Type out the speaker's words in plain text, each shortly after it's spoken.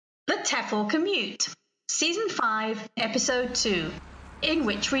TEFL Commute, Season 5, Episode 2, in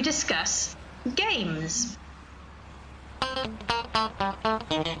which we discuss games.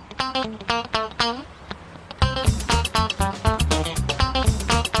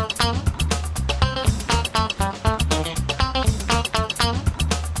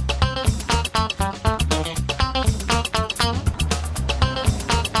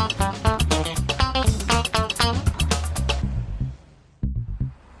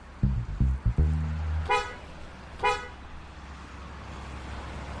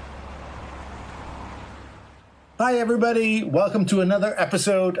 Hi, everybody. Welcome to another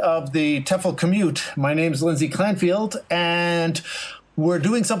episode of the TEFL Commute. My name is Lindsay Clanfield, and we're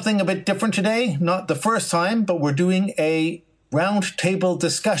doing something a bit different today. Not the first time, but we're doing a roundtable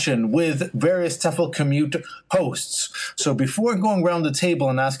discussion with various TEFL Commute hosts. So before going around the table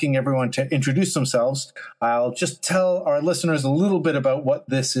and asking everyone to introduce themselves, I'll just tell our listeners a little bit about what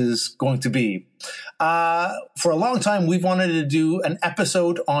this is going to be. For a long time, we've wanted to do an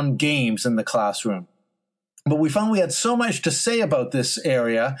episode on games in the classroom. But we found we had so much to say about this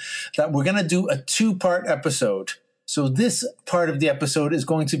area that we're going to do a two-part episode. So this part of the episode is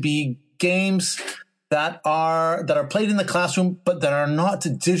going to be games that are played in the classroom, but that are not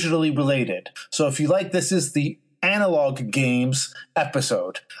digitally related. So if you like, this is the analog games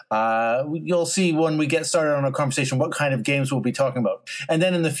episode. You'll see when we get started on a conversation what kind of games we'll be talking about. And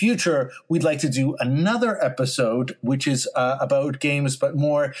then in the future, we'd like to do another episode, which is about games, but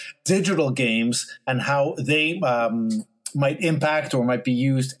more digital games and how they might impact or might be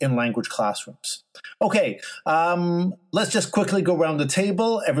used in language classrooms. Okay, let's just quickly go around the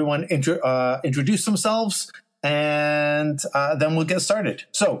table. Everyone introduce themselves, and then we'll get started.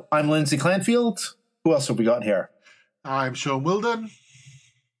 So I'm Lindsay Clanfield. Who else have we got here? I'm Sean Wilden.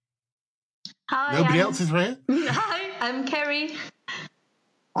 Hi. Nobody else is here? Hi, I'm Kerry.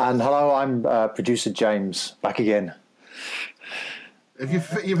 And hello, I'm producer James, back again. Have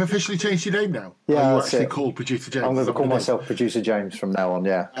you've officially changed your name now? Yeah, Or are you that's actually it. called Producer James? I'm going to call myself producer James from now on,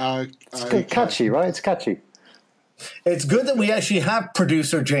 yeah. It's catchy, right? It's catchy. It's good that we actually have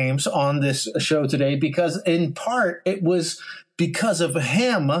producer James on this show today because in part it was because of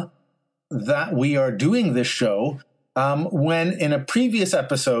him that we are doing this show. When in a previous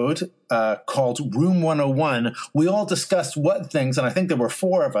episode called Room 101, we all discussed what things, and I think there were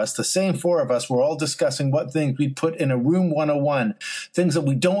four of us, the same four of us, were all discussing what things we'd put in a Room 101, things that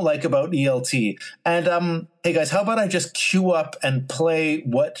we don't like about ELT. And hey guys, how about I just queue up and play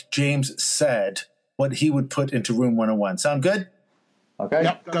what James said, what he would put into Room 101. Sound good? Okay.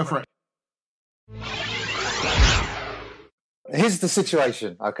 Yep, go for it. Here's the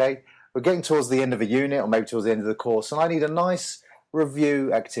situation, okay? We're getting towards the end of a unit or maybe towards the end of the course, and I need a nice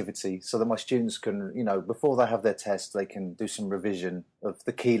review activity so that my students can, before they have their test, they can do some revision of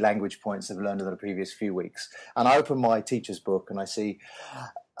the key language points they've learned in the previous few weeks. And I open my teacher's book and I see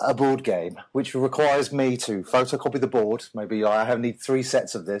a board game, which requires me to photocopy the board. Maybe I need 3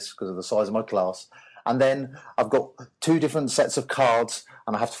 sets of this because of the size of my class. And then I've got 2 different sets of cards,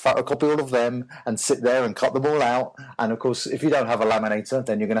 and I have to photocopy all of them and sit there and cut them all out. And, of course, if you don't have a laminator,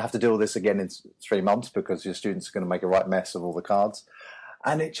 then you're going to have to do all this again in 3 months because your students are going to make a right mess of all the cards.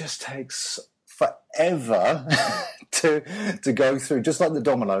 And it just takes forever to go through, just like the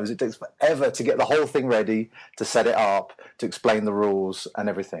dominoes. It takes forever to get the whole thing ready, to set it up, to explain the rules and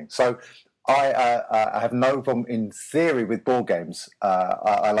everything. So I have no problem in theory with board games.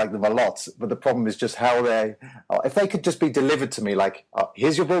 I like them a lot, but the problem is just how if they could just be delivered to me like,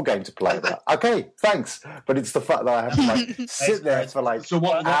 here's your board game to play. Okay, thanks. But it's the fact that I have to sit there for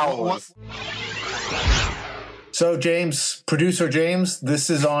hours. So James, producer James, this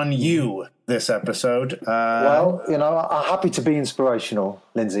is on you this episode. Well, I'm happy to be inspirational,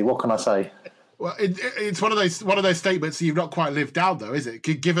 Lindsay. What can I say? Well, it's one of those statements that you've not quite lived down, though, is it?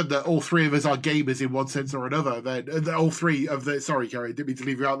 Given that all 3 of us are gamers in one sense or another, then all 3 of the sorry, Kerry, I didn't mean to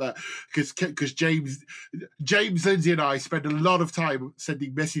leave you out there because James, Lindsay, and I spend a lot of time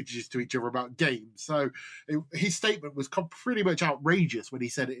sending messages to each other about games. So his statement was pretty much outrageous when he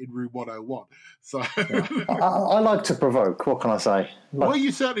said it in Room 101. So I like to provoke. What can I say? Well,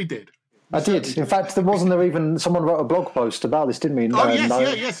 you certainly did. I did. In fact, someone wrote a blog post about this, didn't we?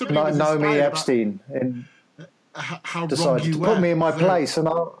 Yes. Naomi Epstein how decided wrong to you put were. me in my place. And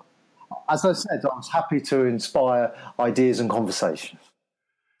as I said, I was happy to inspire ideas and conversation.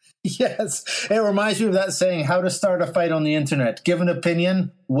 Yes, it reminds me of that saying, how to start a fight on the internet. Give an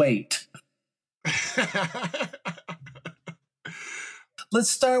opinion, wait. Let's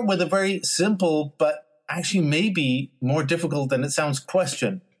start with a very simple, but actually maybe more difficult than it sounds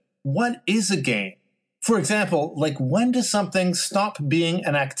question. What is a game? for example, like when does something stop being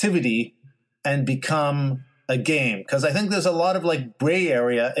an activity and become a game? Because I think there's a lot of like gray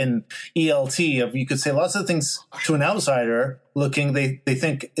area in ELT of, you could say lots of things to an outsider looking, they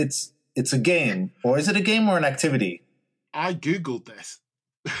think it's a game. Or is it a game or an activity? I Googled this.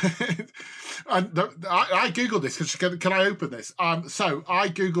 I Googled this because can I open this? So I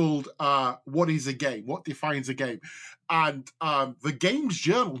Googled what is a game, what defines a game, and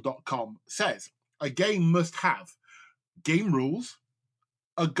thegamesjournal.com says a game must have game rules,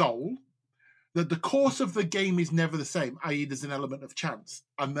 a goal, that the course of the game is never the same, i.e. there's an element of chance,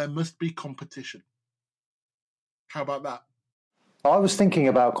 and there must be competition. How about that? I was thinking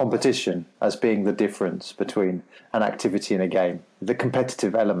about competition as being the difference between an activity and a game, the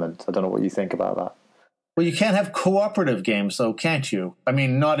competitive element. I don't know what you think about that. Well, you can't have cooperative games, though, can't you? I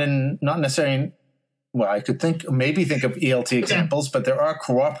mean, not necessarily. Well, I could maybe think of ELT examples, but there are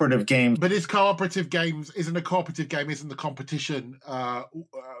cooperative games. But isn't a cooperative game, isn't the competition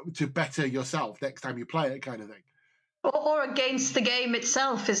to better yourself next time you play it, kind of thing? Or against the game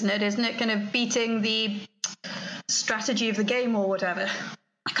itself, isn't it? Isn't it kind of beating the strategy of the game or whatever?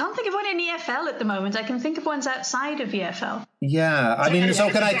 I can't think of one in EFL at the moment. I can think of ones outside of EFL. Yeah, I mean, so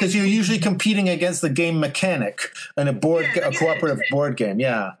can I, because you're usually competing against the game mechanic in a cooperative board game,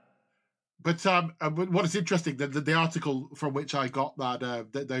 yeah. But what is interesting, the article from which I got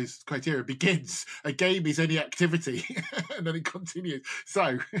those criteria begins, a game is any activity, and then it continues.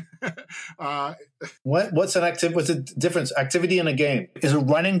 So, what's an activity? What's the difference? Activity and a game. Is a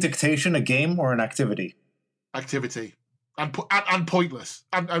running dictation a game or an activity? Activity, and pointless,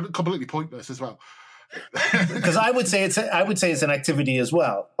 and completely pointless as well. Because I would say it's an activity as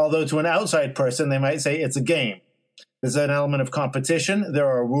well. Although to an outside person, they might say it's a game. There's an element of competition. There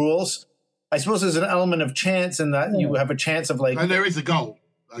are rules. I suppose there's an element of chance in that you have a chance of like... And there is a goal,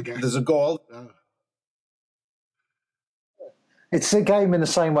 I guess. There's a goal. It's a game in the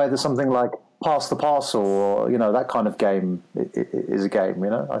same way that something like Pass the Parcel or, that kind of game is a game,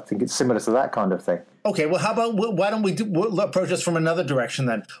 I think it's similar to that kind of thing. Okay, well, how about, why don't we approach this from another direction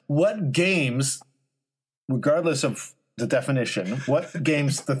then? What games, regardless of the definition, what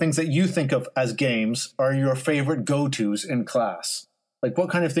games, the things that you think of as games, are your favorite go-tos in class? Like, what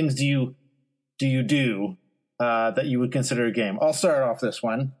kind of things do you do that you would consider a game? I'll start off this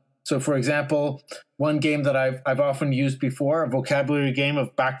one. So, for example, one game that I've often used before, a vocabulary game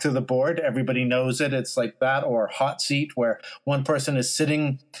of back to the board. Everybody knows it. It's like that, or hot seat, where one person is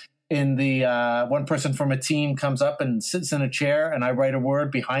sitting in the one person from a team comes up and sits in a chair, and I write a word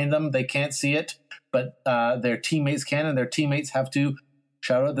behind them. They can't see it, but their teammates can, and their teammates have to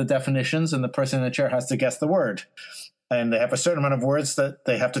shout out the definitions, and the person in the chair has to guess the word. And they have a certain amount of words that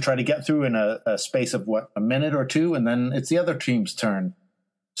they have to try to get through in a space of, a minute or two, and then it's the other team's turn.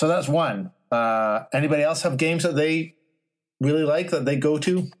 So that's one. Anybody else have games that they really like, that they go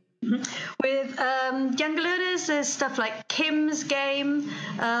to? With younger learners, there's stuff like Kim's game,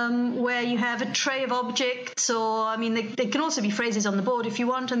 where you have a tray of objects, or, they can also be phrases on the board if you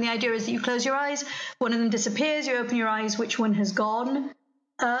want, and the idea is that you close your eyes, one of them disappears, you open your eyes, which one has gone?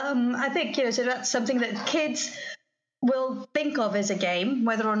 I think, so that's something that kids will think of as a game.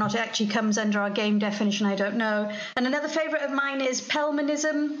 Whether or not it actually comes under our game definition, I don't know. And another favourite of mine is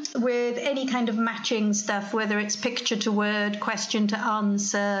Pelmanism, with any kind of matching stuff, whether it's picture to word, question to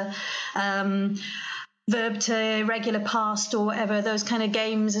answer, verb to irregular past, or whatever, those kind of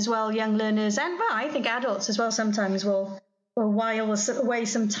games as well. Young learners, and I think adults as well, sometimes will while away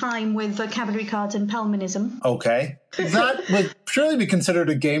some time with vocabulary cards and Pelmanism. Okay. That would surely be considered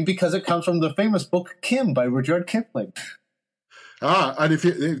a game because it comes from the famous book Kim by Rudyard Kipling. And if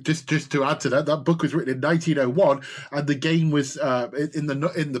you, just to add to that book was written in 1901, and the game was in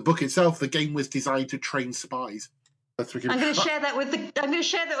the book itself. The game was designed to train spies. I'm going to share that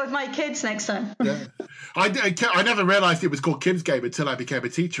with my kids next time. Yeah. I never realised it was called Kim's Game until I became a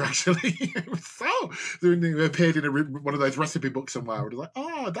teacher. Actually, it appeared in one of those recipe books somewhere. I was like,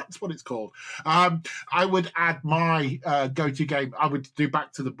 oh, that's what it's called. I would add my go-to game. I would do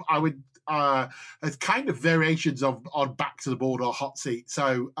back to the. I would. It's kind of variations on back to the board or hot seat.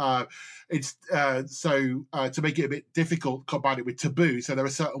 So it's to make it a bit difficult, combine it with taboo. So there are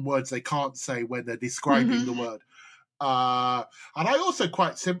certain words they can't say when they're describing the word. And I also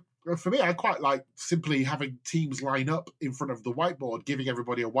for me, I quite like simply having teams line up in front of the whiteboard, giving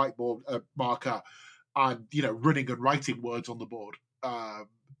everybody a whiteboard marker, and running and writing words on the board.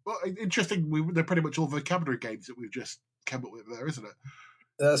 Well, interesting. They're pretty much all vocabulary games that we've just come up with there, isn't it?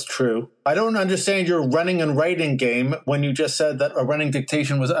 That's true. I don't understand your running and writing game when you just said that a running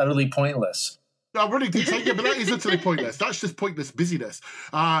dictation was utterly pointless. No, running dictation, yeah, but that is utterly pointless. That's just pointless busyness.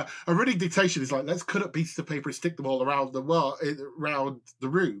 A running dictation is like, let's cut up pieces of paper and stick them all around around the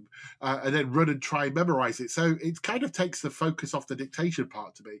room, and then run and try and memorize it. So it kind of takes the focus off the dictation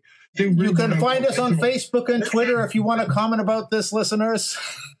part to me. You can find us on Facebook and Twitter if you want to comment about this, listeners.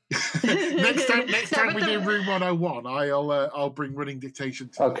 next time we do Room 101, I'll bring running dictation.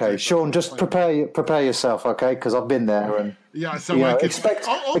 Okay, Sean, just prepare yourself, okay? Because I've been there, and yeah, so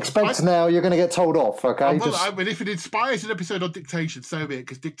expect now you're going to get told off, okay? I mean, if it inspires an episode on dictation, so be it.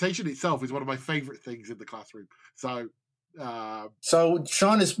 Because dictation itself is one of my favourite things in the classroom. So, so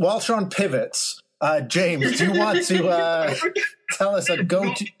while Sean pivots, James, do you want to tell us a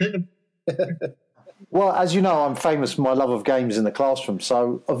go-to? Well, as you know, I'm famous for my love of games in the classroom.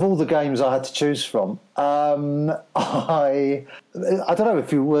 So, of all the games I had to choose from, I don't know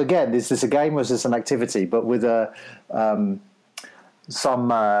if you again, is this a game or is this an activity? But with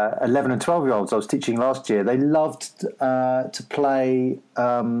some 11 and 12-year-olds I was teaching last year, they loved to play.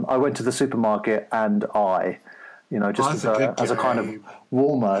 I went to the supermarket and just as a kind of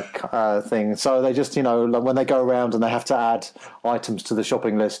warmer thing. So they just, like when they go around and they have to add items to the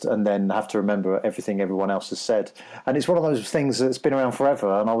shopping list and then have to remember everything everyone else has said. And it's one of those things that's been around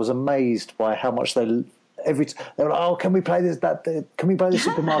forever. And I was amazed by how much they were like, oh, can we play this? Can we play the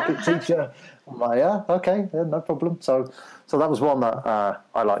supermarket teacher? I'm like, yeah, okay, yeah, no problem. So that was one that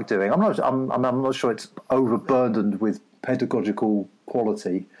I like doing. I'm not sure it's overburdened with pedagogical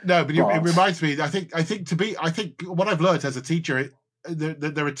quality. No, but it reminds me. I think what I've learned as a teacher,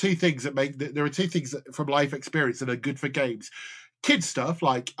 there are two things from life experience that are good for games. Kid stuff,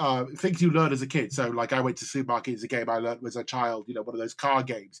 like things you learn as a kid. So, like, I went to supermarket as a game I learned as a child. One of those car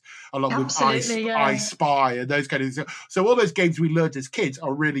games, along with I Spy and those kind of things. So all those games we learned as kids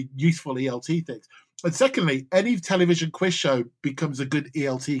are really useful ELT things. And secondly, any television quiz show becomes a good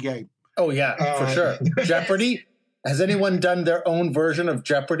ELT game. Oh yeah, for sure. Jeopardy. Has anyone done their own version of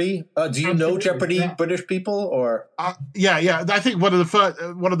Jeopardy? Do you know Jeopardy, yeah. British people, or? Yeah. I think one of the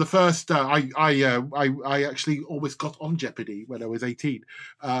first. I actually almost got on Jeopardy when I was 18,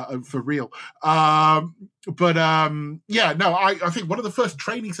 for real. I think one of the first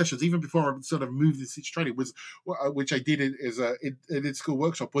training sessions, even before I sort of moved into training, was which I did in school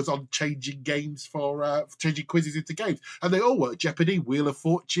workshop, was on changing games changing quizzes into games, and they all work. Jeopardy, Wheel of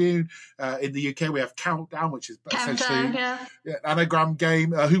Fortune. In the UK, we have Countdown, which is essentially anagram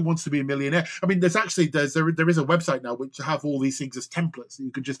game. Who Wants to Be a Millionaire? I mean, there is a website now which have all these things as templates that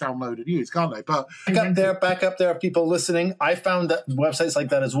you can just download and use, can't they? But back up there, people listening. I found that websites like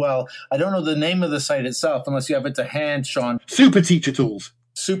that as well. I don't know the name of the site itself unless you have it to hand, Sean. Super Teacher Tools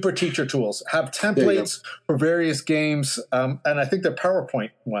have templates for various games, and I think they're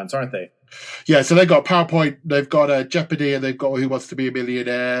PowerPoint ones, aren't they? Yeah, so they've got PowerPoint, they've got Jeopardy, and they've got Who Wants to Be a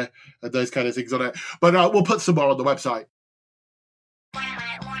Millionaire, and those kind of things on it. But we'll put some more on the website.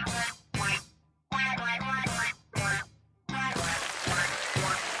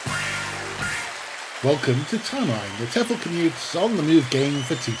 Welcome to Timeline, the TEFL Commute's on-the-move game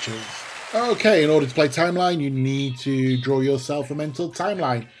for teachers. Okay, in order to play Timeline, you need to draw yourself a mental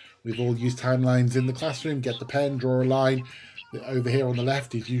timeline. We've all used timelines in the classroom. Get the pen, draw a line. Over here on the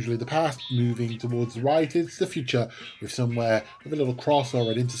left is usually the past. Moving towards the right is the future, with somewhere with a little cross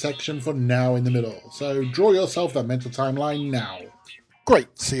or an intersection for now in the middle. So draw yourself that mental timeline now. Great,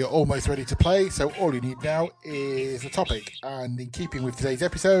 so you're almost ready to play. So all you need now is a topic. And in keeping with today's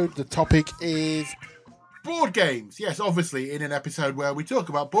episode, the topic is board games. Yes, obviously, in an episode where we talk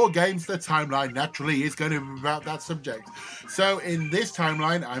about board games, the timeline naturally is going to be about that subject. So in this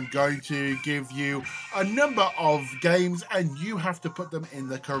timeline, I'm going to give you a number of games and you have to put them in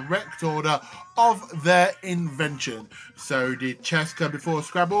the correct order of their invention. So did chess come before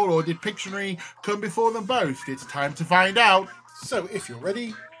Scrabble or did Pictionary come before them both? It's time to find out. So if you're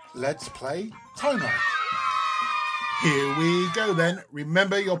ready, let's play Timeline. Here we go then.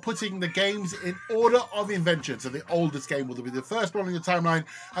 Remember, you're putting the games in order of invention. So the oldest game will be the first one in your timeline,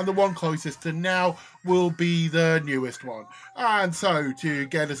 and the one closest to now will be the newest one. And so to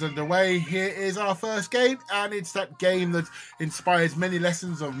get us underway, here is our first game, and it's that game that inspires many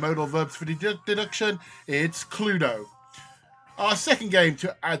lessons of modal verbs for deduction. It's Cluedo. Our second game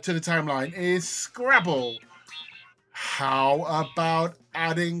to add to the timeline is Scrabble. How about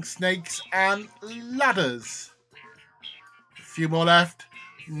adding snakes and ladders? Few more left.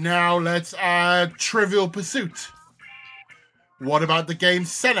 Now let's add Trivial Pursuit. What about the game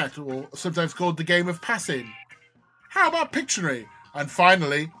Senet, or sometimes called the game of passing? How about Pictionary? And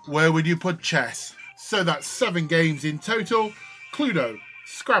finally, where would you put chess? So that's 7 games in total. Cluedo,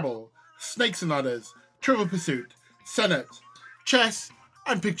 Scrabble, Snakes and Ladders, Trivial Pursuit, Senet, chess,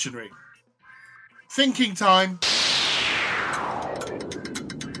 and Pictionary. Thinking time.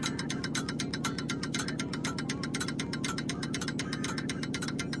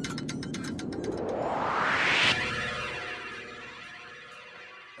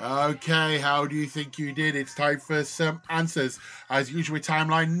 Okay, how do you think you did? It's time for some answers. As usual,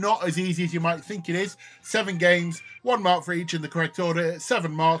 timeline not as easy as you might think it is. 7 games, 1 mark for each in the correct order.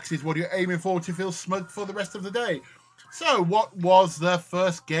 7 marks is what you're aiming for to feel smug for the rest of the day. So, what was the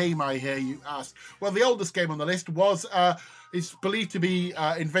first game, I hear you ask? Well, the oldest game on the list was is believed to be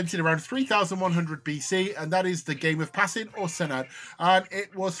invented around 3100 BC, and that is the game of Passin or Senat. And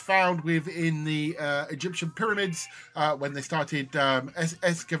it was found within the Egyptian pyramids when they started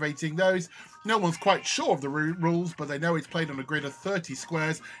excavating those. No one's quite sure of the rules, but they know it's played on a grid of 30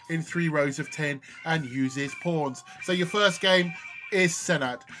 squares in 3 rows of 10 and uses pawns. So your first game is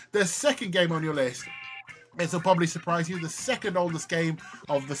Senat. The second game on your list, this will probably surprise you. The second oldest game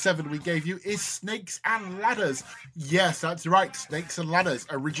of the 7 we gave you is Snakes and Ladders. Yes, that's right. Snakes and Ladders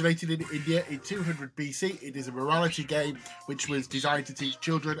originated in India in 200 BC. It is a morality game which was designed to teach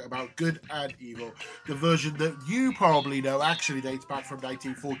children about good and evil. The version that you probably know actually dates back from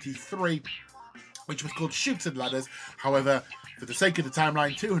 1943, which was called Shoots and Ladders. However, for the sake of the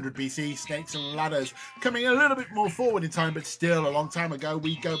timeline, 200 BC, Snakes and Ladders. Coming a little bit more forward in time, but still a long time ago,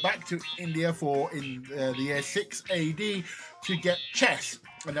 we go back to India in the year 6 AD to get chess.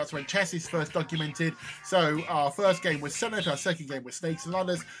 And that's when chess is first documented. So our first game was Senate, our second game was Snakes and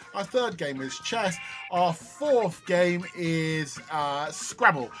Ladders, our third game was chess, our fourth game is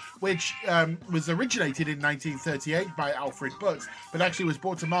Scrabble, which was originated in 1938 by Alfred Butts, but actually was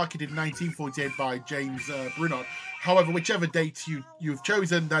brought to market in 1948 by James Brunot. However, whichever date you've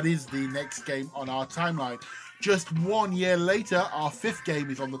chosen, that is the next game on our timeline. Just 1 year later, our fifth game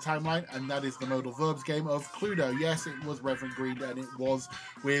is on the timeline, and that is the modal verbs game of Cluedo. Yes, it was Reverend Green, and it was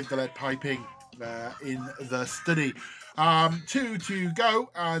with the lead piping in the study. 2 to go,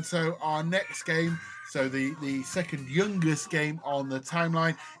 and so our next game, so the second youngest game on the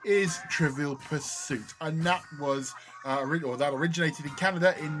timeline, is Trivial Pursuit, and that was that originated in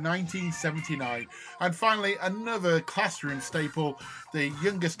Canada in 1979. And finally, another classroom staple, the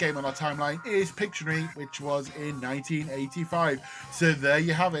youngest game on our timeline is Pictionary, which was in 1985. So there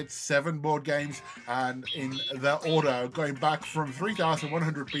you have it, 7 board games, and in the order going back from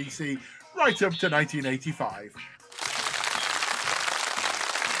 3100 BC right up to 1985.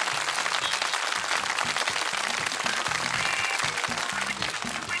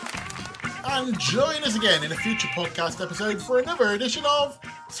 And join us again in a future podcast episode for another edition of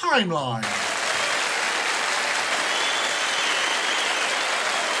Timeline.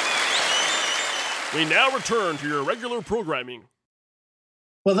 We now return to your regular programming.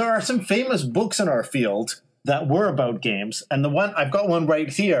 Well, there are some famous books in our field that were about games, and I've got one right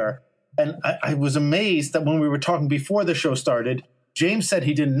here, and I was amazed that when we were talking before the show started, James said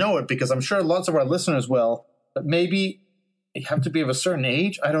he didn't know it, because I'm sure lots of our listeners will, but maybe you have to be of a certain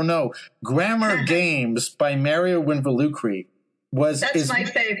age. I don't know. Grammar Games by Mario Winvalucri That's my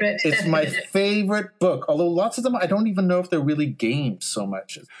favorite. It's my favorite book. Although lots of them, I don't even know if they're really games so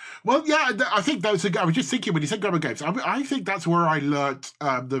much. Well, yeah, I think I was just thinking when you said Grammar Games, I think that's where I learnt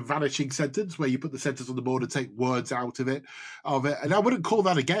the vanishing sentence, where you put the sentence on the board and take words out of it, and I wouldn't call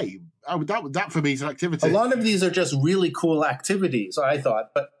that a game. That for me is an activity. A lot of these are just really cool activities, I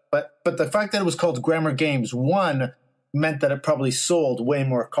thought, but the fact that it was called Grammar Games, one, meant that it probably sold way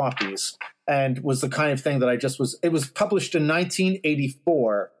more copies, and was the kind of thing that it was published in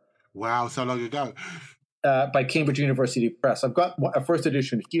 1984. Wow, so long ago. By Cambridge University Press. I've got a first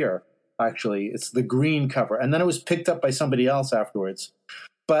edition here, actually. It's the green cover. And then it was picked up by somebody else afterwards.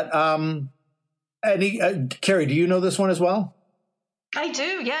 But, Carrie, do you know this one as well? I do,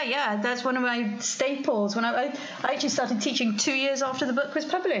 yeah. That's one of my staples. When I actually started teaching 2 years after the book was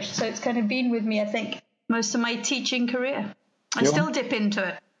published. So it's kind of been with me, I think, most of my teaching career. I still dip into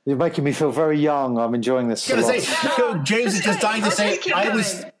it. You're making me feel very young. I'm enjoying this a lot. James is just dying to say,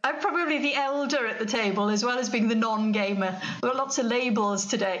 I'm probably the elder at the table, as well as being the non-gamer. There are lots of labels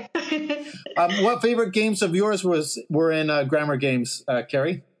today. What favorite games of yours were in Grammar Games,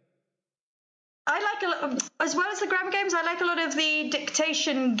 Carrie? I like as well as the grammar games, I like a lot of the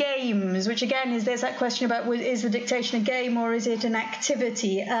dictation games, which again there's that question about, is the dictation a game or is it an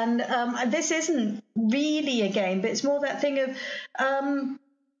activity? And this isn't really a game, but it's more that thing of,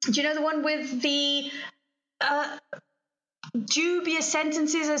 do you know the one with the dubious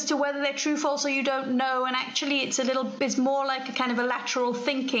sentences as to whether they're true, false, or you don't know, and actually it's more like a kind of a lateral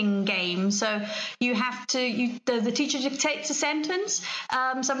thinking game. So you have to the teacher dictates a sentence,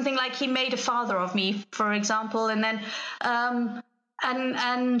 something like, he made a father of me, for example, and then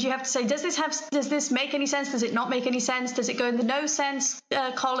and you have to say, does this make any sense? Does it not make any sense? Does it go in the no sense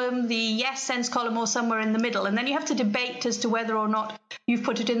column, the yes sense column, or somewhere in the middle? And then you have to debate as to whether or not you've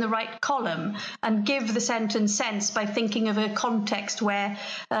put it in the right column, and give the sentence sense by thinking of a context where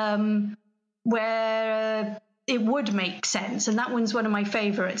it would make sense. And that one's one of my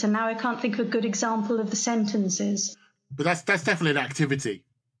favourites. And now I can't think of a good example of the sentences. But that's definitely an activity.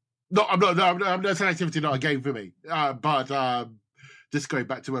 I'm not that's an activity, not a game for me. But just going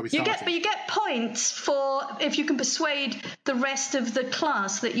back to where we started. You get points for if you can persuade the rest of the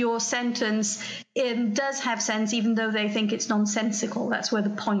class that your sentence does have sense, even though they think it's nonsensical. That's where the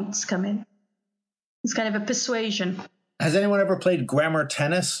points come in. It's kind of a persuasion. Has anyone ever played Grammar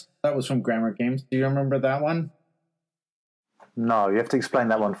Tennis? That was from Grammar Games. Do you remember that one? No, you have to explain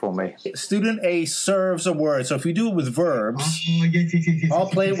that one for me. Student A serves a word. So if you do it with verbs, I'll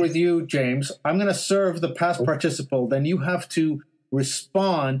play it with you, James. I'm going to serve the past participle. Then you have to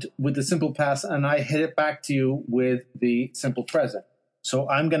respond with the simple past, and I hit it back to you with the simple present. So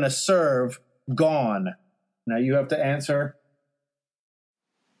I'm going to serve gone. Now you have to answer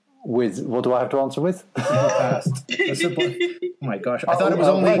with, what do I have to answer with? Simple past. The simple, oh my gosh! I thought it was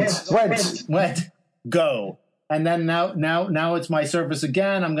only went go, and then now it's my service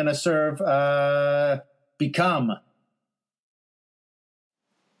again. I'm going to serve become.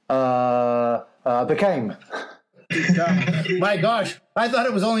 Became. My gosh, I thought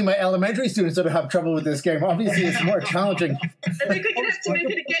it was only my elementary students that would have trouble with this game. Obviously, it's more challenging. I think we're going to have to make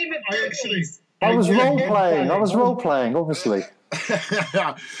it a game of I was role playing, obviously.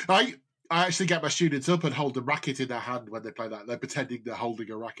 I actually get my students up and hold the racket in their hand when they play that. They're pretending they're holding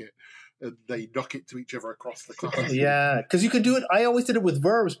a racket, and they knock it to each other across the class. Yeah, because you can do it. I always did it with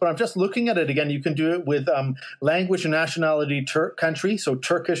verbs, but I'm just looking at it again. You can do it with language and nationality, country. So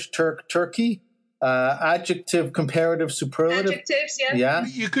Turkish, Turkey. Adjective, comparative, superlative. Adjectives, yeah. Yeah.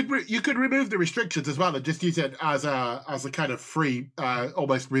 You could remove the restrictions as well and just use it as a kind of free,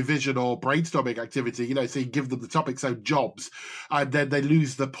 almost revision or brainstorming activity. You know, so you give them the topic, so jobs, and then they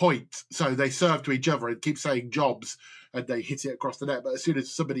lose the point. So they serve to each other and keep saying jobs, and they hit it across the net. But as soon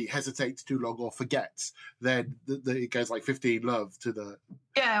as somebody hesitates too long or forgets, then it goes like 15 love to the.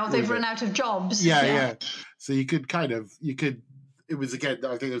 Yeah, or they've run out of jobs. Yeah. So you could. It was, again,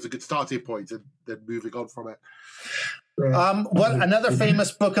 I think it was a good starting point, and then moving on from it. Another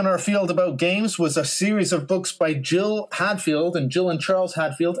famous book in our field about games was a series of books by Jill Hadfield and Charles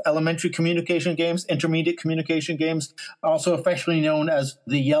Hadfield, Elementary Communication Games, Intermediate Communication Games, also affectionately known as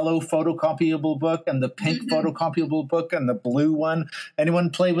the yellow photocopyable book and the pink photocopyable book and the blue one.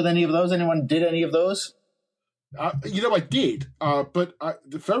 Anyone play with any of those? Anyone did any of those? I did, but I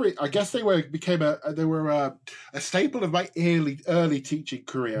guess they were a staple of my early teaching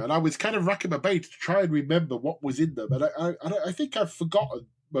career, and I was kind of racking my brain to try and remember what was in them, and I think I've forgotten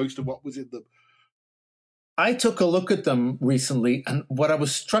most of what was in them. I took a look at them recently, and what I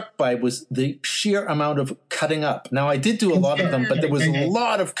was struck by was the sheer amount of cutting up. Now, I did do a lot of them, but there was a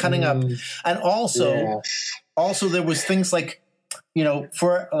lot of cutting up, and also there was things like. You know,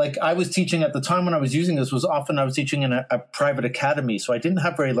 I was teaching at the time when I was using this I was teaching in a private academy, so I didn't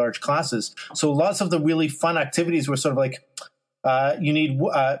have very large classes. So lots of the really fun activities were sort of like, you need,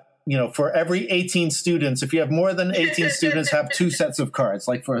 for every 18 students, if you have more than 18 students, have 2 sets of cards,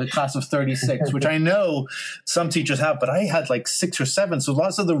 like for a class of 36, which I know some teachers have, but I had like 6 or 7. So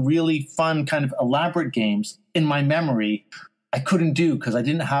lots of the really fun kind of elaborate games in my memory, I couldn't do because I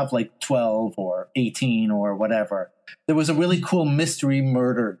didn't have like 12 or 18 or whatever. There was a really cool mystery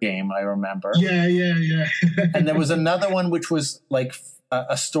murder game, I remember. Yeah. And there was another one which was like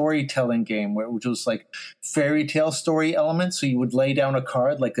a storytelling game, which was like fairy tale story elements. So you would lay down a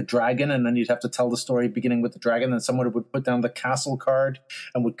card like a dragon, and then you'd have to tell the story beginning with the dragon. Then someone would put down the castle card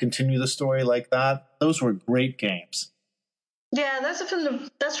and would continue the story like that. Those were great games. Yeah,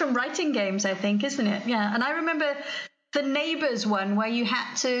 that's from writing games, I think, isn't it? Yeah, and I remember the Neighbours one where you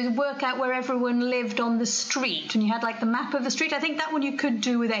had to work out where everyone lived on the street, and you had like the map of the street. I think that one you could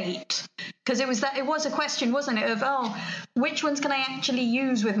do with 8, because it was a question, wasn't it, of which ones can I actually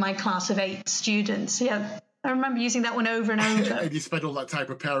use with my class of 8 students? Yeah, I remember using that one over and over. And you spend all that time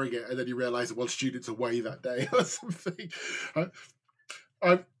preparing it, and then you realise that one student's away that day or something.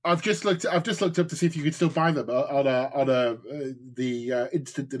 I've just looked up to see if you can still buy them on the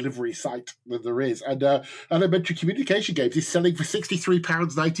instant delivery site that there is, and Elementary Communication Games is selling for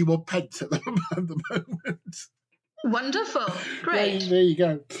 £63.91 at the moment. Wonderful, great. Yeah, there you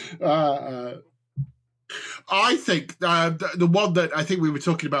go. I think the one that I think we were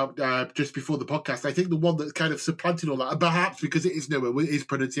talking about just before the podcast, I think the one that kind of supplanted all that, and perhaps because it is newer, is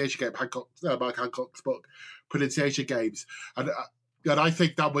Pronunciation Game, Mark Hancock's book, Pronunciation Games. And And I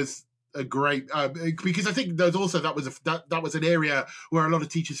think that was a great because I think there's also that was an area where a lot of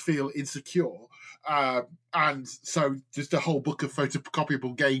teachers feel insecure, and so just a whole book of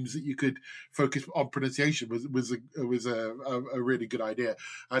photocopyable games that you could focus on pronunciation was a really good idea.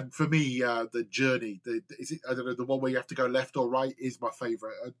 And for me, the journey, I don't know, the one where you have to go left or right is my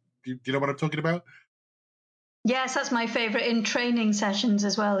favorite. Do you know what I'm talking about? Yes, that's my favourite in training sessions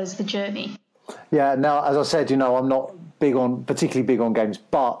as well, is the journey. Yeah, now, as I said, I'm not particularly big on games,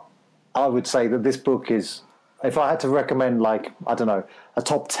 but I would say that this book is, if I had to recommend, like, I don't know, a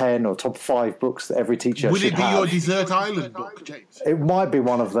top 10 or top 5 books that every teacher should have. Would it be have, your Desert Island book, James? It might be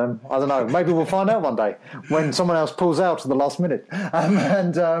one of them. I don't know. Maybe we'll find out one day when someone else pulls out at the last minute.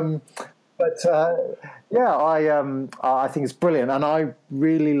 I think it's brilliant. And I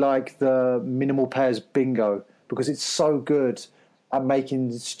really like the minimal pairs bingo because it's so good at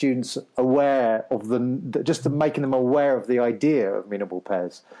making students aware of making them aware of the idea of minimal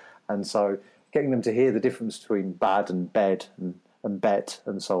pairs. And so getting them to hear the difference between bad and bed and bet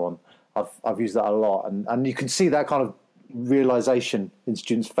and so on. I've used that a lot. And you can see that kind of realization in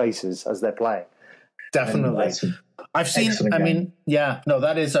students' faces as they're playing. Definitely. I've seen,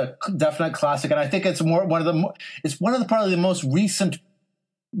 that is a definite classic. And I think it's one of the probably the most recent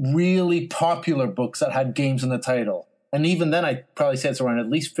really popular books that had games in the title. And even then, I'd probably say it's around at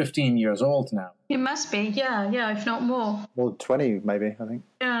least 15 years old now. It must be, yeah, if not more. Well, 20 maybe, I think.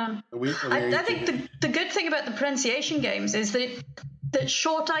 Yeah. I think the good thing about the pronunciation games is that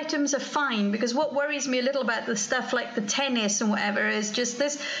short items are fine, because what worries me a little about the stuff like the tennis and whatever is just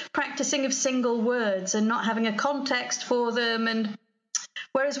this practicing of single words and not having a context for them. And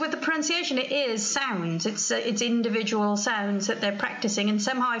whereas with the pronunciation, it is sounds. It's individual sounds that they're practicing, and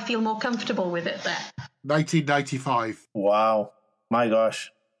somehow I feel more comfortable with it there. 1995. Wow. My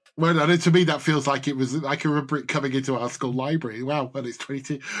gosh. Well, to me, that feels like it was. I can remember it coming into our school library. Wow, when it's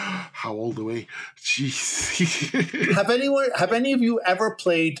 22. How old are we? Jeez. Have any of you ever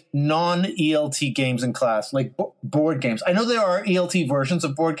played non-ELT games in class, like board games? I know there are ELT versions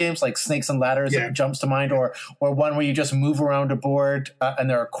of board games, like Snakes and Ladders, that jumps to mind, or one where you just move around a board and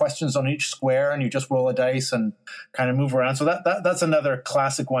there are questions on each square, and you just roll a dice and kind of move around. So that's another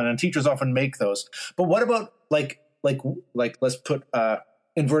classic one, and teachers often make those. But what about like let's put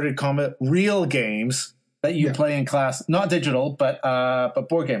inverted comma real games that you play in class, not digital, but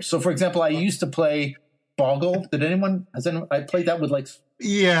board games. So, for example, I used to play Boggle. I played that with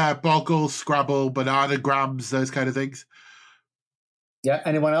Boggle, Scrabble, Bananagrams, those kind of things. Yeah.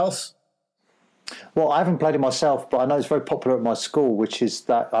 Anyone else? Well, I haven't played it myself, but I know it's very popular at my school, which is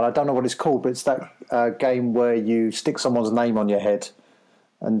that, and I don't know what it's called, but it's that game where you stick someone's name on your head.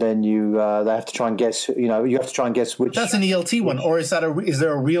 And then they have to try and guess. You have to try and guess which. That's an ELT one, or is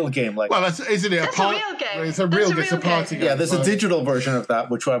there a real game like? Well, isn't it? That's a real game. It's a real party game. Yeah, there's a digital version of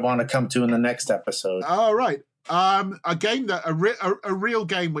that, which I want to come to in the next episode. Oh, right. A game a real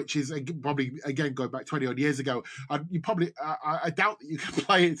game, which is probably again going back 20 odd years ago. You probably I doubt that you can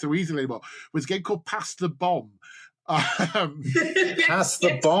play it so easily anymore. Was a game called Pass the Bomb. Pass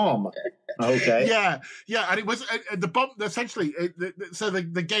the bomb. Okay. Yeah, and it was the bomb. Essentially, so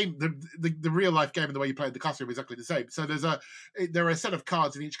the game, the real life game, and the way you play in the classroom is exactly the same. So there are a set of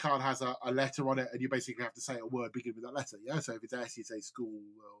cards, and each card has a letter on it, and you basically have to say a word beginning with that letter. Yeah. So if it's S, you say school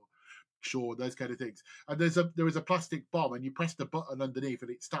or sure, those kind of things. And there was a plastic bomb, and you pressed the button underneath,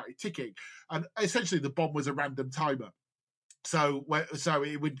 and it started ticking. And essentially, the bomb was a random timer. So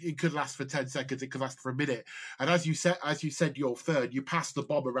it could last for 10 seconds. It could last for a minute. And as you said your third, you passed the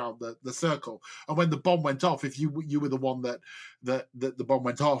bomb around the circle. And when the bomb went off, if you were the one that the bomb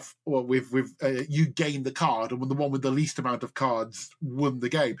went off, or you gained the card, and when the one with the least amount of cards won the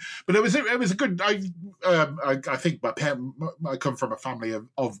game. But it was a good. I think I come from a family of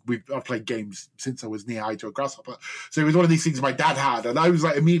I've played games since I was knee high to a grasshopper. So it was one of these things my dad had, and I was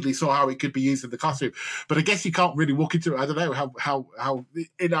immediately saw how it could be used in the classroom. But I guess you can't really walk into it. I don't know how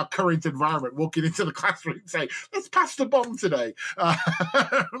in our current environment, walking into the classroom and saying, let's pass the bomb today,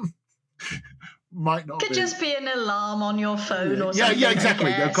 might not could just be an alarm on your phone or something. Yeah,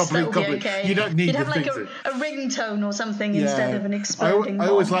 exactly. Okay. You don't need You'd have a ringtone or something instead of an exploding bomb. I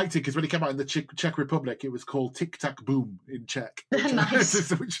always liked it because when it came out in the Czech Republic, it was called Tic Tac Boom in Czech,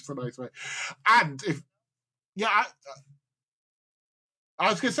 nice. which is a nice way. And I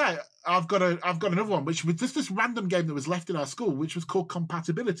was going to say, I've got another one, which was just this random game that was left in our school, which was called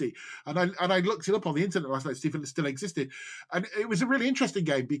Compatibility. And I looked it up on the internet last night to see if it still existed. And it was a really interesting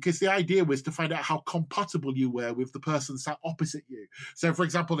game because the idea was to find out how compatible you were with the person sat opposite you. So, for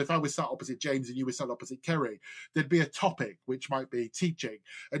example, if I was sat opposite James and you were sat opposite Kerry, there'd be a topic, which might be teaching.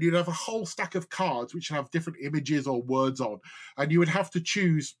 And you'd have a whole stack of cards which have different images or words on. And you would have to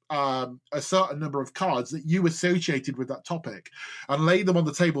choose a certain number of cards that you associated with that topic and lay them on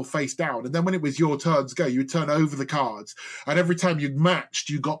the table face down. And then when it was your turn to go, you would turn over the cards. And every time you matched,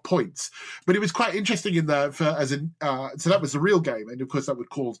 you got points. But it was quite interesting in there so that was the real game. And of course, that would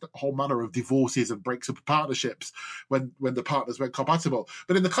cause a whole manner of divorces and breaks up partnerships when the partners weren't compatible.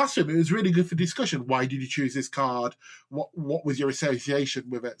 But in the classroom, it was really good for discussion. Why did you choose this card? What was your association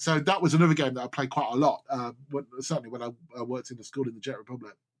with it? So that was another game that I played quite a lot, certainly when I worked in the school in the Czech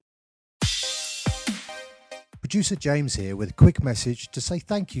Republic. Producer James here with a quick message to say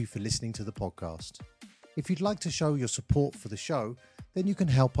thank you for listening to the podcast. If you'd like to show your support for the show, then you can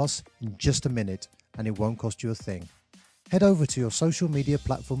help us in just a minute and it won't cost you a thing. Head over to your social media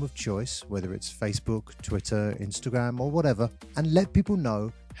platform of choice, whether it's Facebook, Twitter, Instagram or whatever, and let people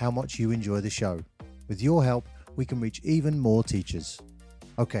know how much you enjoy the show. With your help, we can reach even more teachers.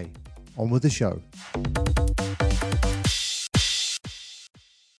 Okay, on with the show.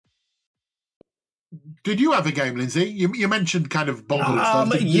 Did you have a game, Lindsay? You mentioned kind of Boggle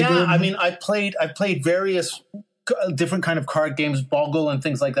and stuff. Yeah, I mean, I played various different kind of card games, Boggle and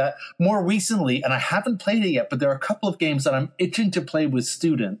things like that. More recently, and I haven't played it yet, but there are a couple of games that I'm itching to play with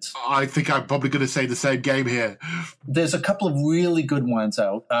students. I think I'm probably going to say the same game here. There's a couple of really good ones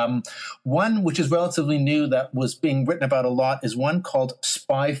out. One, which is relatively new that was being written about a lot, is one called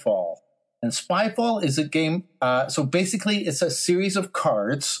Spyfall. And Spyfall is a game, so basically it's a series of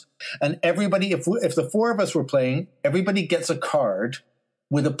cards, and everybody, if the four of us were playing, everybody gets a card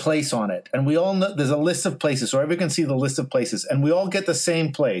with a place on it. And we all know there's a list of places, so everyone can see the list of places. And we all get the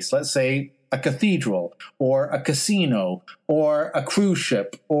same place. Let's say a cathedral, or a casino, or a cruise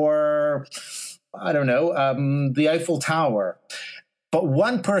ship, or, I don't know, the Eiffel Tower. But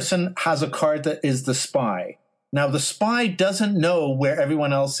one person has a card that is the spy. Now, the spy doesn't know where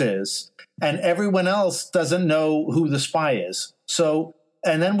everyone else is, and everyone else doesn't know who the spy is. So,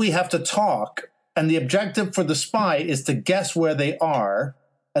 and then we have to talk, and the objective for the spy is to guess where they are,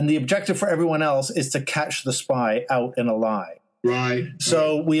 and the objective for everyone else is to catch the spy out in a lie. Right.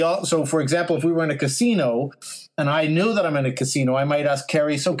 So for example, if we were in a casino and I knew that I'm in a casino, I might ask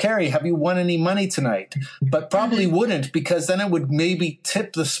Carrie, so Carrie, have you won any money tonight? But probably wouldn't, because then it would maybe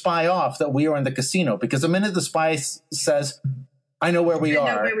tip the spy off that we are in the casino. Because the minute the spy says, I know where we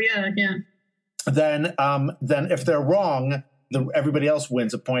are, yeah. then if they're wrong, everybody else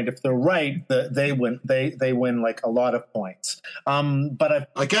wins a point. If they're right, they win. They win like a lot of points.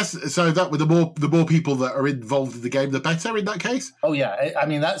 But I guess so. That with the more people that are involved in the game, the better. In that case. Oh yeah, I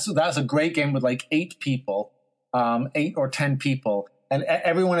mean that's a great game with like 8 people, 8 or 10 people, and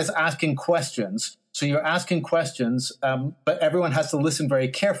everyone is asking questions. So you're asking questions, but everyone has to listen very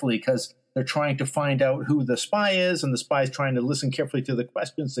carefully because they're trying to find out who the spy is, and the spy is trying to listen carefully to the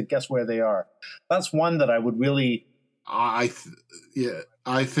questions to guess where they are. That's one that I would really. I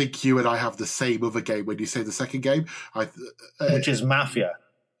think you and I have the same other game when you say the second game, which is Mafia.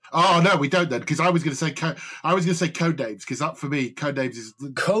 Oh no, we don't then, because I was going to say Codenames, because that for me, Codenames is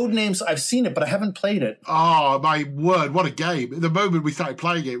Codenames. I've seen it, but I haven't played it. Oh my word, what a game! The moment we started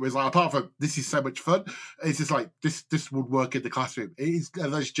playing it was like, apart from this is so much fun, it's just like this would work in the classroom.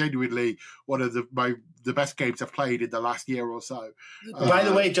 That's genuinely one of the best games I've played in the last year or so. By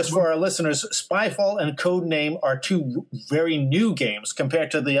the way, just for our listeners, Spyfall and Codename are 2 very new games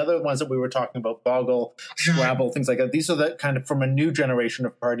compared to the other ones that we were talking about, Boggle, Scrabble, things like that. These are the kind of from a new generation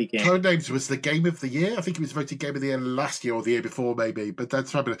of party games. Codenames was the game of the year. I think it was voted game of the year last year or the year before, maybe. But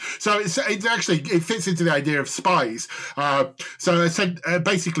that's fabulous. So it's actually it fits into the idea of spies. So I said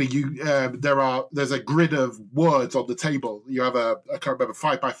basically there's a grid of words on the table. You have I can't remember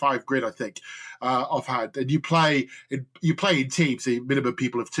 5x5 grid, I think. Offhand, and you play in teams, so minimum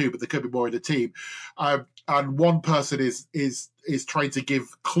people of 2, but there could be more in a team. And one person is trying to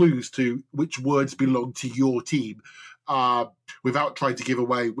give clues to which words belong to your team, without trying to give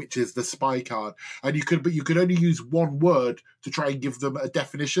away which is the spy card. And you could only use one word to try and give them a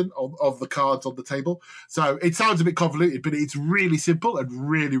definition of the cards on the table. So it sounds a bit convoluted, but it's really simple and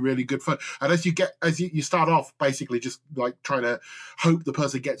really, really good fun. And as you start off basically just like trying to hope the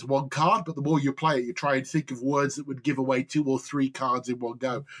person gets one card, but the more you play it, you try and think of words that would give away 2 or 3 cards in one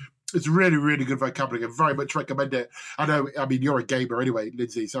go. It's really, really good vocabulary. I very much recommend it. I mean, you're a gamer anyway,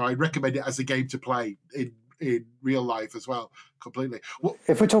 Lindsay, so I recommend it as a game to play in real life as well, completely. Well,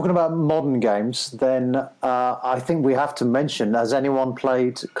 If we're talking about modern games, then I think we have to mention, has anyone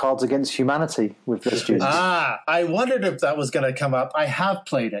played Cards Against Humanity with their students? I wondered if that was going to come up. I have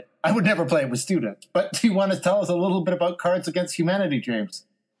played it. I would never play it with students. But do you want to tell us a little bit about Cards Against Humanity, James?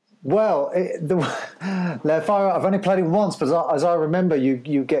 Well, I've only played it once, but as I remember, you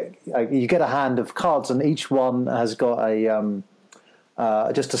get a hand of cards, and each one has got a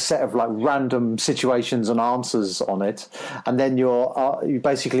just a set of like random situations and answers on it, and then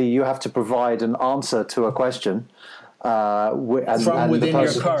you have to provide an answer to a question From within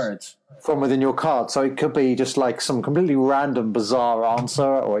your cards. From within your card. So it could be just like some completely random, bizarre answer,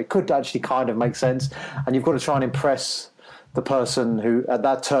 or it could actually kind of make sense, and you've got to try and impress the person who at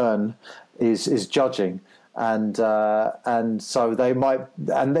that turn is judging, and so they might,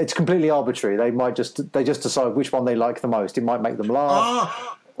 and it's completely arbitrary. They just decide which one they like the most. It might make them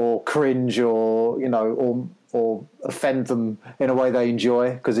laugh, or cringe, or or offend them in a way they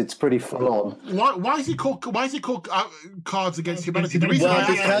enjoy, because it's pretty full on. why is it called Cards Against Humanity? The reason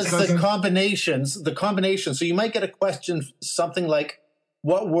Because the combinations. So you might get a question, something like,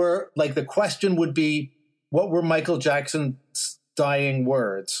 the question would be, what were Michael Jackson's dying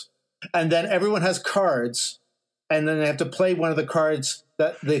words? And then everyone has cards, and then they have to play one of the cards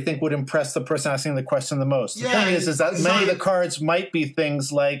that they think would impress the person asking the question the most. The thing is that many of the cards might be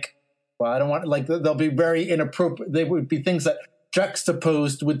things like, well, I don't want, like, they'll be very inappropriate. They would be things that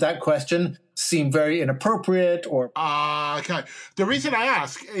juxtaposed with that question seem very inappropriate, or... Okay. The reason I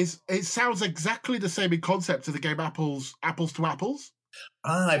ask is it sounds exactly the same in concept to the game Apples to Apples.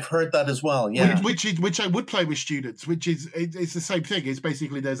 I've heard that as well. Yeah, which I would play with students. It's the same thing. It's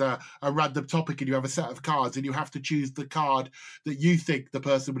basically there's a random topic and you have a set of cards and you have to choose the card that you think the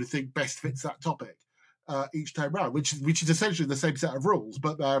person would think best fits that topic each time round. Which is essentially the same set of rules,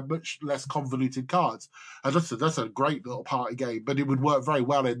 but they're much less convoluted cards. And that's a great little party game. But it would work very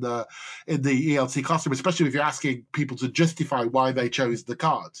well in the ELT classroom, especially if you're asking people to justify why they chose the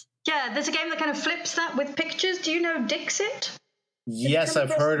cards. Yeah, there's a game that kind of flips that with pictures. Do you know Dixit? Yes,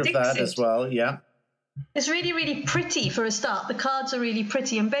 I've heard of that as well, yeah. It's really, really pretty for a start. The cards are really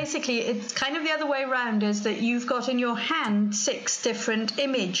pretty. And basically, it's kind of the other way around, is that you've got in your hand 6 different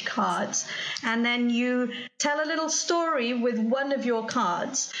image cards. And then you tell a little story with one of your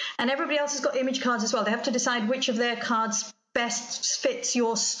cards. And everybody else has got image cards as well. They have to decide which of their cards best fits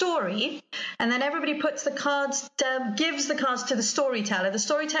your story, and then everybody puts the cards down, gives the cards to the storyteller. The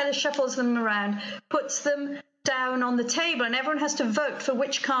storyteller shuffles them around, puts them down on the table, and everyone has to vote for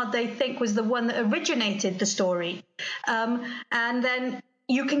which card they think was the one that originated the story. And then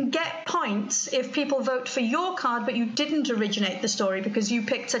you can get points if people vote for your card, but you didn't originate the story because you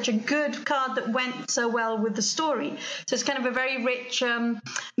picked such a good card that went so well with the story. So it's kind of a very rich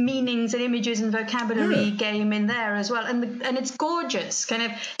meanings and images and vocabulary game in there as well. And it's gorgeous. Kind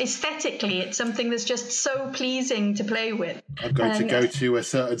of aesthetically, it's something that's just so pleasing to play with. I'm going to go to a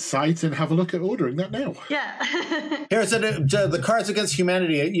certain site and have a look at ordering that now. Yeah. Here's the Cards Against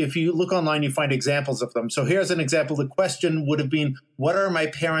Humanity. If you look online, you find examples of them. So here's an example. The question would have been, what are my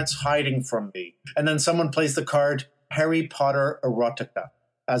parents hiding from me? And then someone plays the card Harry Potter erotica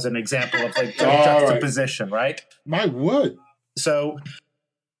as an example of like juxtaposition, right? My word. So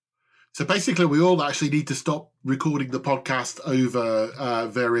basically we all actually need to stop recording the podcast over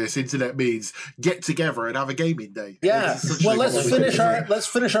various internet means, get together and have a gaming day. Yeah. Well, let's finish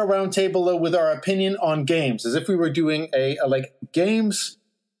our roundtable though with our opinion on games, as if we were doing a like games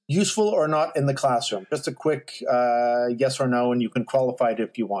useful or not in the classroom. Just a quick yes or no, and you can qualify it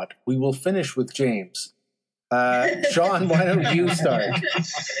if you want. We will finish with James. Sean, why don't you start?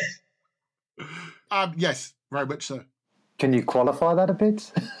 Yes, very much so. Can you qualify that a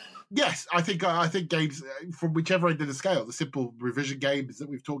bit? Yes, I think games from whichever end of the scale, the simple revision games that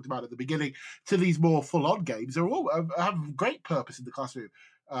we've talked about at the beginning to these more full-on games, are all have great purpose in the classroom,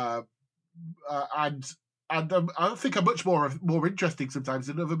 and I think are much more interesting sometimes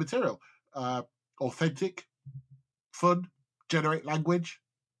than other material. Authentic, fun, generate language.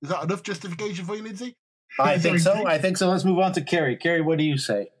 Is that enough justification for you, Lindsay? I think so. Let's move on to Kerry. Kerry, what do you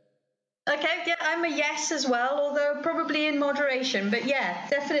say? Okay, yeah, I'm a yes as well, although probably in moderation. But yeah,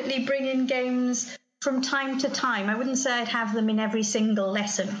 definitely bring in games from time to time. I wouldn't say I'd have them in every single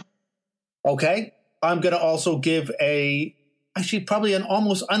lesson. Okay, I'm going to also give actually probably an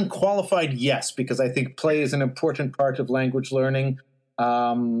almost unqualified yes, because I think play is an important part of language learning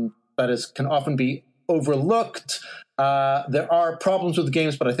that can often be overlooked. There are problems with the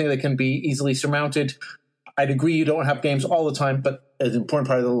games, but I think they can be easily surmounted. I'd agree you don't have games all the time, but it's an important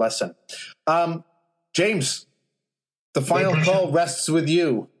part of the lesson. James, the final call rests with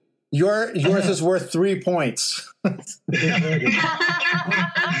you. Yours is worth 3 points. I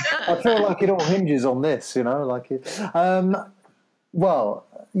feel like it all hinges on this, like it. Well,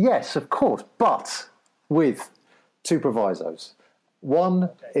 yes, of course, but with 2 provisos. One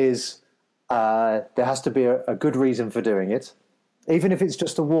is there has to be a good reason for doing it. Even if it's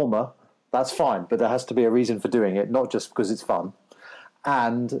just a warmer, that's fine, but there has to be a reason for doing it, not just because it's fun.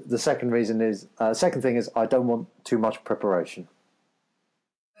 And the second thing is I don't want too much preparation.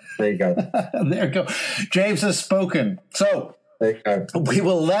 There you go. There you go. James has spoken. So there you go. We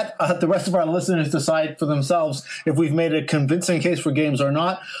will let the rest of our listeners decide for themselves if we've made a convincing case for games or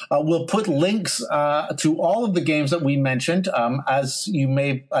not. We'll put links to all of the games that we mentioned. As you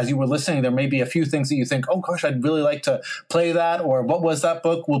were listening, there may be a few things that you think, oh gosh, I'd really like to play that, or what was that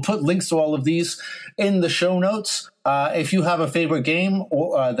book? We'll put links to all of these in the show notes. If you have a favorite game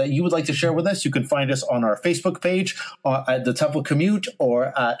or that you would like to share with us, you can find us on our Facebook page, at the TEFL Commute,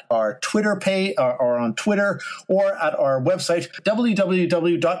 or at our Twitter page, or on Twitter, or at our website,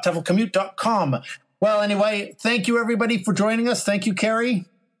 www.teflcommute.com. Well, anyway, thank you, everybody, for joining us. Thank you, Carrie.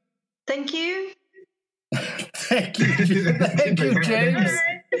 Thank you. Thank you. Thank you, James.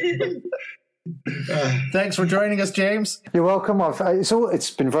 Thanks for joining us, James. You're welcome.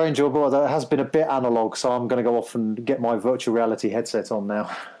 It's been very enjoyable, although it has been a bit analog, so I'm going to go off and get my virtual reality headset on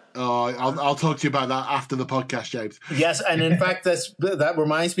now. I'll talk to you about that after the podcast, James. Yes, and in fact, that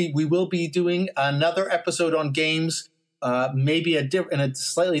reminds me, we will be doing another episode on games, maybe in a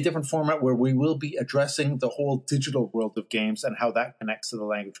slightly different format, where we will be addressing the whole digital world of games and how that connects to the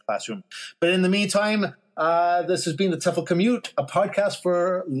language classroom. But in the meantime, this has been the TEFL Commute, a podcast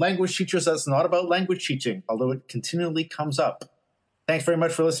for language teachers that's not about language teaching, although it continually comes up. Thanks very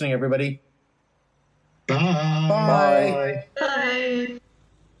much for listening, everybody. Bye. Bye.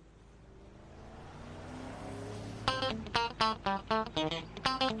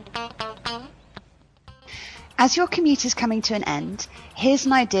 As your commute is coming to an end, here's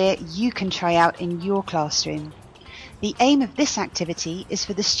an idea you can try out in your classroom. The aim of this activity is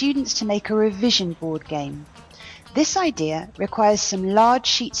for the students to make a revision board game. This idea requires some large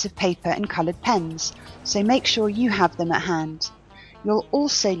sheets of paper and coloured pens, so make sure you have them at hand. You'll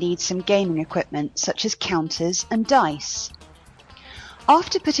also need some gaming equipment such as counters and dice.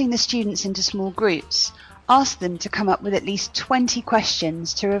 After putting the students into small groups, ask them to come up with at least 20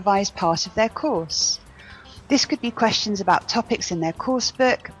 questions to revise part of their course. This could be questions about topics in their course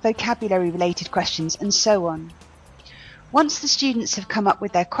book, vocabulary-related questions, and so on. Once the students have come up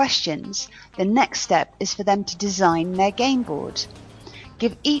with their questions, the next step is for them to design their game board.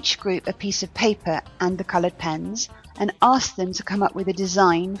 Give each group a piece of paper and the coloured pens, and ask them to come up with a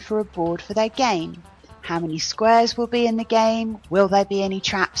design for a board for their game. How many squares will be in the game? Will there be any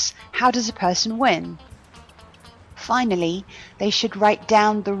traps? How does a person win? Finally, they should write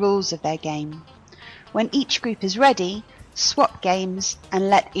down the rules of their game. When each group is ready, swap games and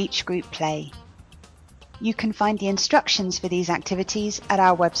let each group play. You can find the instructions for these activities at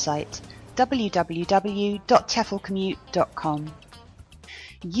our website, www.teflcommute.com.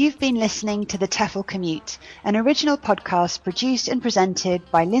 You've been listening to the TEFL Commute, an original podcast produced and presented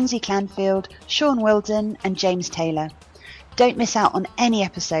by Lindsay Clanfield, Sean Wilden and James Taylor. Don't miss out on any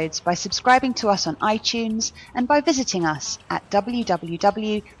episodes by subscribing to us on iTunes and by visiting us at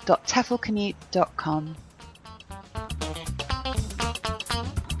www.teflcommute.com.